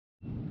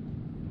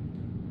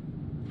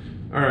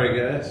All right,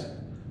 guys,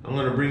 I'm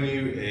going to bring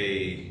you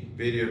a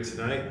video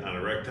tonight on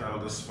erectile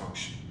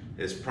dysfunction.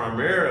 It's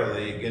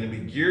primarily going to be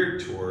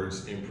geared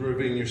towards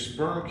improving your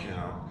sperm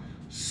count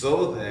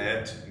so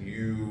that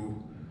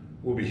you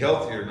will be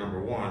healthier,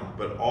 number one,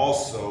 but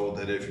also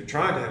that if you're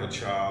trying to have a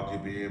child, you'll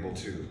be able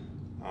to.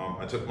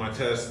 I took my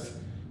test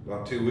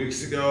about 2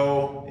 weeks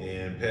ago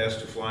and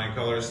passed with flying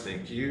colors.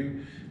 Thank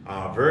you.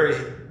 Very,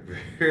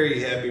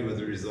 very happy with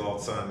the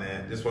results on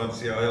that. Just wanted to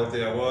see how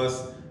healthy I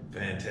was.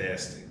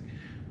 Fantastic.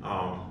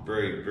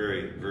 Very,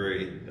 very,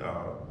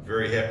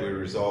 very happy with the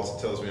results. It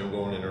tells me I'm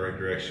going in the right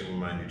direction with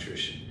my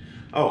nutrition.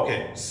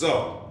 Okay,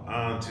 so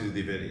on to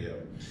the video.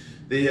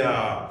 The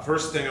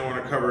first thing I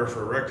want to cover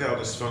for erectile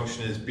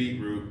dysfunction is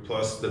beetroot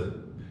plus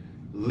the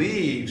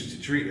leaves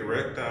to treat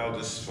erectile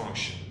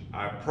dysfunction.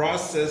 I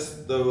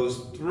processed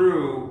those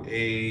through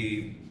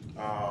a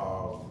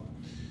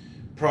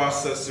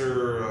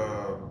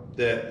processor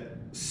that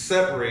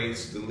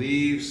separates the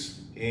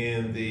leaves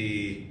and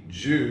the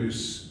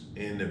juice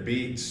and the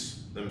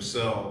beets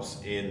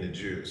themselves in the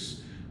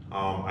juice.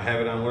 I have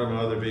it on one of my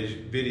other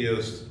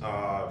videos.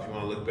 If you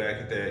want to look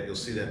back at that, you'll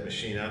see that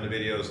machine on the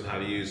videos and how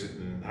to use it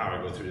and how I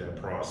go through that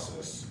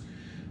process.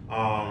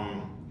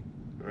 We're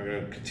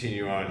going to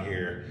continue on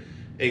here.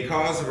 A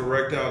cause of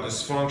erectile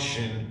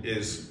dysfunction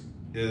is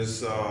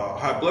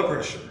high blood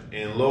pressure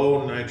and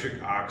low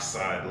nitric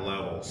oxide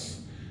levels.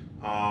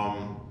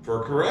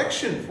 For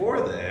correction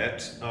for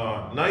that,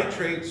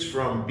 nitrates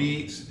from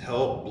beets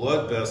help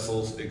blood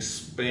vessels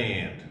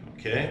expand,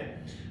 okay?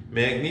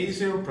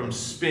 Magnesium from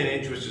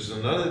spinach, which is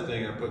another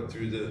thing I put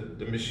through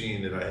the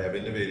machine that I have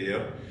in the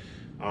video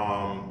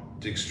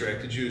to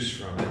extract the juice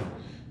from it.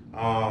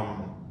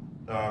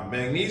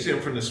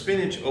 Magnesium from the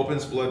spinach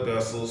opens blood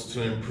vessels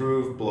to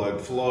improve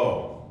blood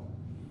flow.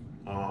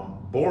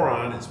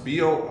 Boron, it's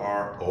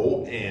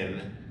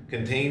B-O-R-O-N,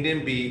 contained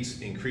in beets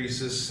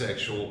increases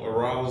sexual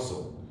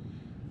arousal.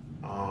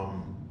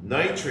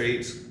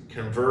 Nitrates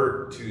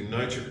convert to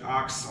nitric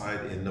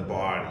oxide in the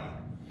body,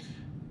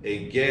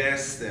 a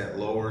gas that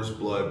lowers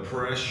blood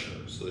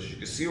pressure. So as you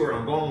can see where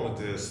I'm going with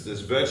this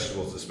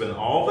vegetables, it's been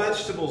all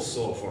vegetables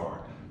so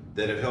far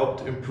that have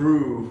helped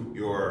improve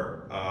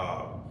your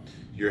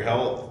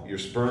health, your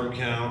sperm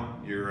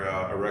count, your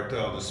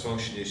erectile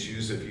dysfunction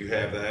issues if you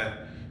have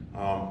that.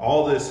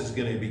 All this is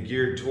going to be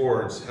geared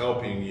towards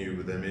helping you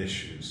with them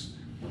issues.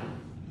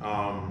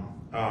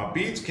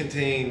 Beets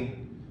contain,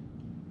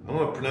 I'm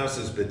going to pronounce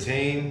this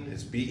betaine.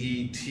 It's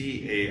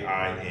B-E-T-A-I-N-E,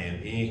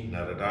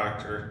 not a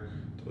doctor.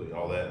 I told you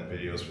all that in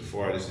videos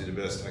before. I just do the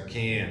best I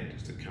can.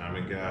 Just a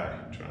common guy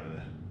trying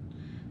to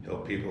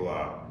help people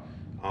out.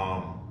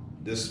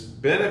 Its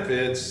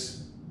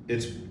benefits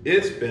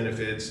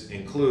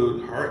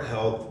include heart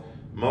health,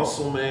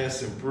 muscle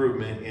mass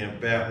improvement, and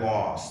fat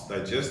loss,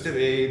 digestive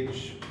aid,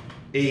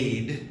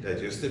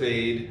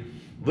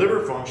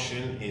 liver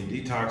function, and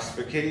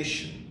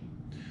detoxification.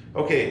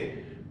 Okay.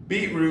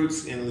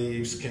 Beetroots and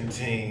leaves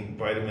contain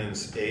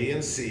vitamins A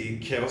and C,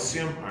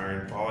 calcium,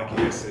 iron, folic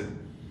acid,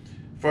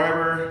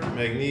 fiber,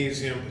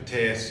 magnesium,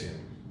 potassium.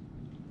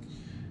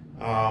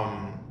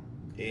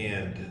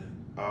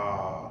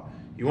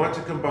 You want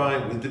to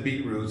combine with the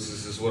beetroots,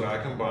 this is what I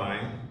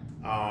combine,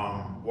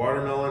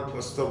 watermelon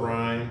plus the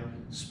rind,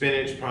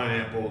 spinach,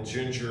 pineapple,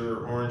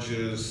 ginger,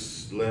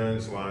 oranges,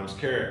 lemons, limes,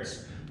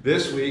 carrots.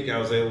 This week, I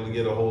was able to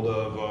get a hold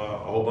of a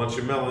whole bunch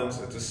of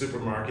melons at the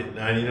supermarket,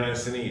 99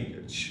 cents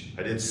each.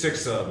 I did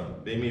 6 of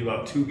them. They made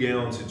about 2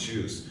 gallons of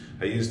juice.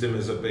 I used them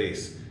as a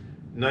base.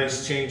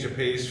 Nice change of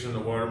pace from the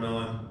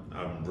watermelon.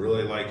 I'm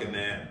really liking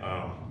that.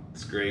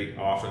 It's great.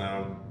 Often I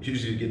don't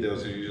usually get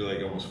those. They're usually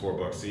like almost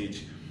 $4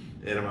 each.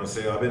 And I'm on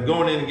sale. I've been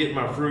going in and getting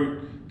my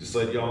fruit. Just to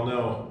let y'all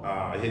know,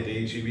 I hit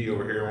the HEB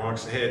over here in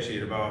Waxahachie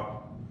at about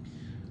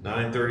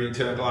 9:30,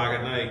 10 o'clock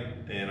at night,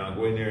 and I'll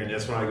go in there and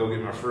that's when I go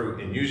get my fruit.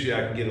 And usually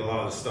I can get a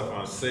lot of the stuff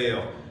on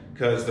sale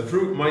because the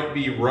fruit might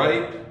be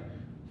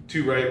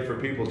too ripe for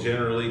people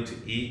generally to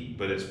eat,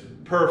 but it's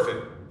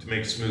perfect to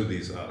make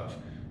smoothies out of.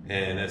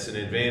 And that's an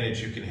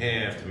advantage you can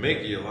have to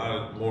make you a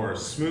lot more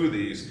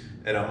smoothies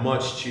at a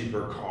much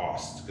cheaper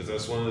cost. Because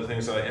that's one of the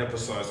things I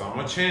emphasize on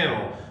my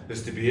channel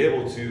is to be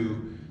able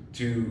to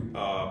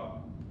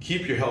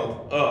keep your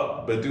health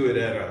up, but do it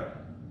at a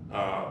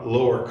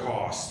lower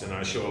cost. And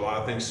I show a lot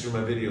of things through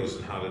my videos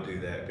on how to do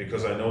that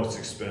because I know it's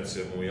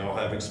expensive and we all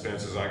have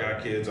expenses. I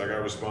got kids, I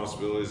got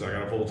responsibilities, I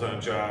got a full-time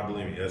job.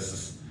 Believe me,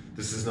 this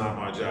is not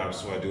my job,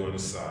 so I do on the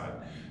side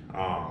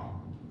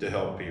to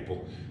help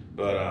people.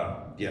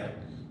 But yeah,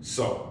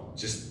 so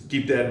just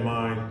keep that in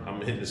mind. I'm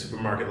hitting the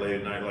supermarket late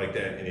at night like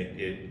that, and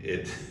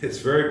it's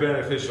very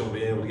beneficial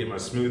being able to get my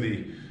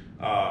smoothie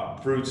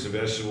fruits and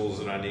vegetables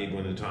that I need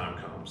when the time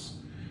comes.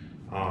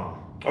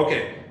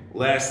 Okay.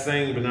 Last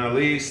thing but not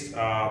least,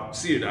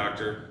 see your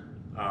doctor.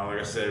 Like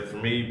I said, for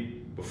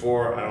me,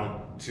 before, I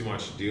don't too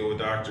much deal with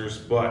doctors,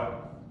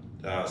 but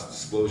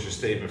disclosure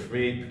statement for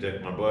me,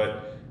 protect my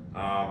butt.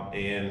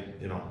 And,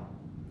 you know,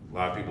 a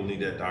lot of people need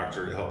that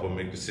doctor to help them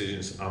make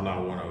decisions. I'm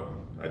not one of them.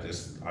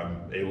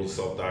 I'm able to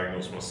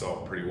self-diagnose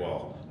myself pretty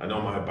well. I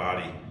know my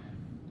body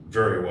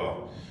very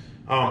well.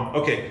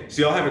 Okay,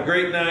 so y'all have a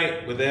great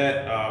night with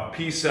that.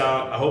 Peace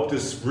out. I hope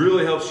this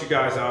really helps you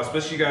guys out,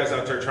 especially you guys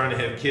out there trying to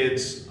have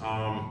kids.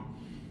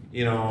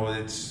 You know,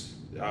 it's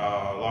a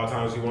lot of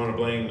times you want to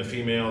blame the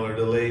female or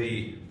the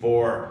lady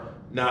for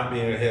not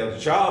being able to have the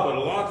child, but a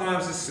lot of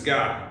times it's the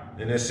guy,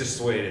 and that's just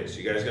the way it is.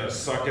 You guys got to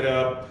suck it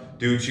up,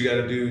 do what you got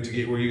to do to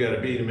get where you got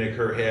to be to make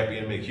her happy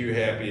and make you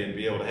happy and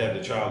be able to have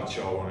the child that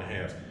y'all want to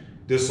have.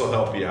 This will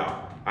help you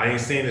out. I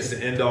ain't saying it's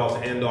the end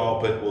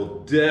all, but will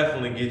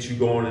definitely get you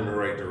going in the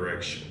right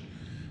direction.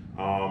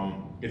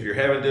 If you're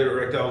having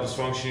erectile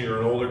dysfunction, you're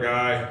an older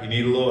guy, you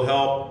need a little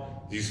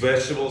help, these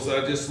vegetables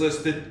I just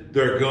listed,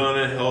 they're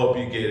gonna help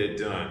you get it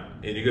done.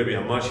 And you're gonna be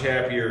a much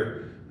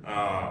happier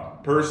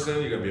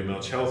person, you're gonna be a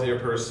much healthier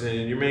person,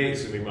 and your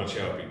mate's gonna be much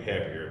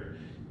happier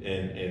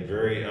and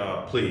very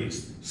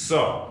pleased.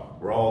 So,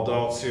 we're all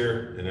adults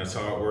here, and that's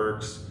how it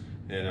works.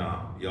 And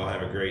y'all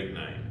have a great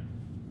night.